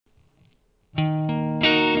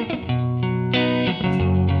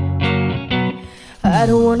I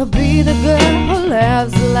don't wanna be the girl who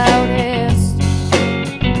laughs the loudest,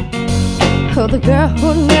 or the girl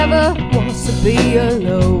who never wants to be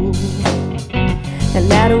alone.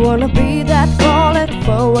 And I don't wanna be that call at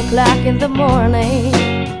 4 o'clock in the morning,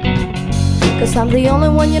 'cause I'm the only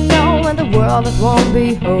one you know in the world that won't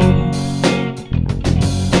be home.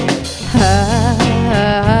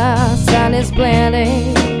 Sun is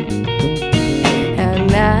blinding,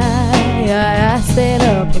 and I stayed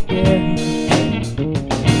up again.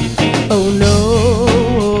 Oh no,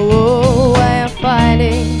 I am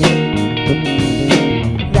fighting.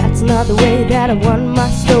 That's not the way that I want my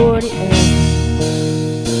story to end.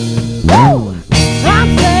 Woo! I'm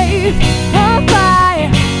safe, I'm fine,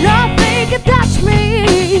 nothing can touch me.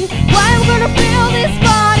 Why I'm gonna feel this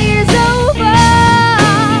body is over.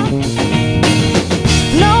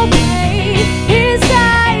 No pain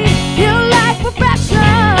inside, you like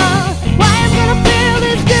perfection. Why I'm gonna feel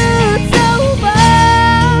this good sober.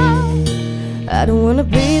 I don't wanna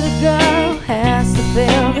be the girl who has to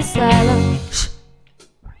feel the silence.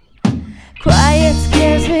 Quiet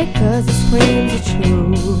scares me 'cause the screams are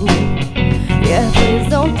true. Yeah, please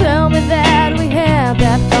don't tell me that we had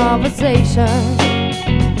that conversation.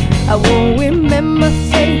 I won't remember,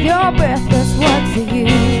 save your breath, that's what's to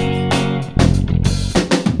use.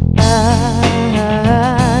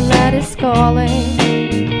 Night is calling,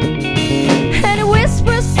 and it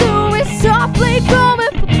whispers to me softly, come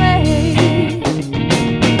and play.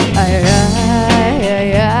 I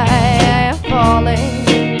am falling,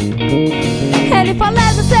 and if I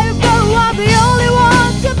let myself go, I'm the only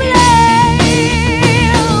one to blame.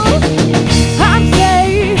 I'm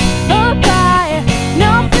safe, I'm fine,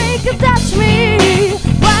 nothing can touch me.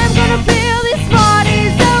 Why I'm gonna feel this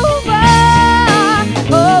body's over.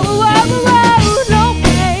 Oh, no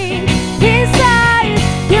pain inside,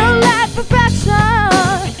 you like perfection.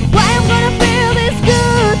 Why I'm gonna feel this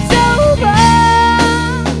good sober.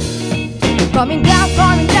 Coming down,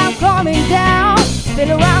 coming down, coming down. Spin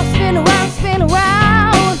around, spin around, spin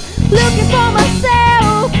around. Looking for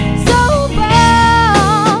myself, sober.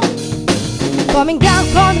 Coming down,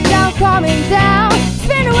 coming down, coming down.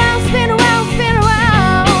 Spin around, spin around, spin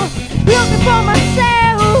around. Looking for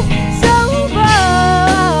myself, sober.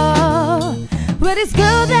 But it's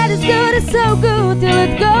good, that is good, it's so good till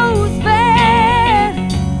it goes bad.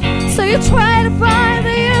 So you try to find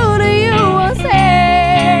the you that you once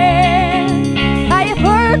had. I have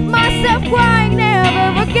heard myself crying, never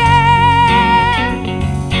again.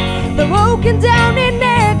 Broken down in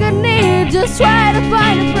agony, just try to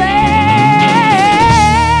find a friend.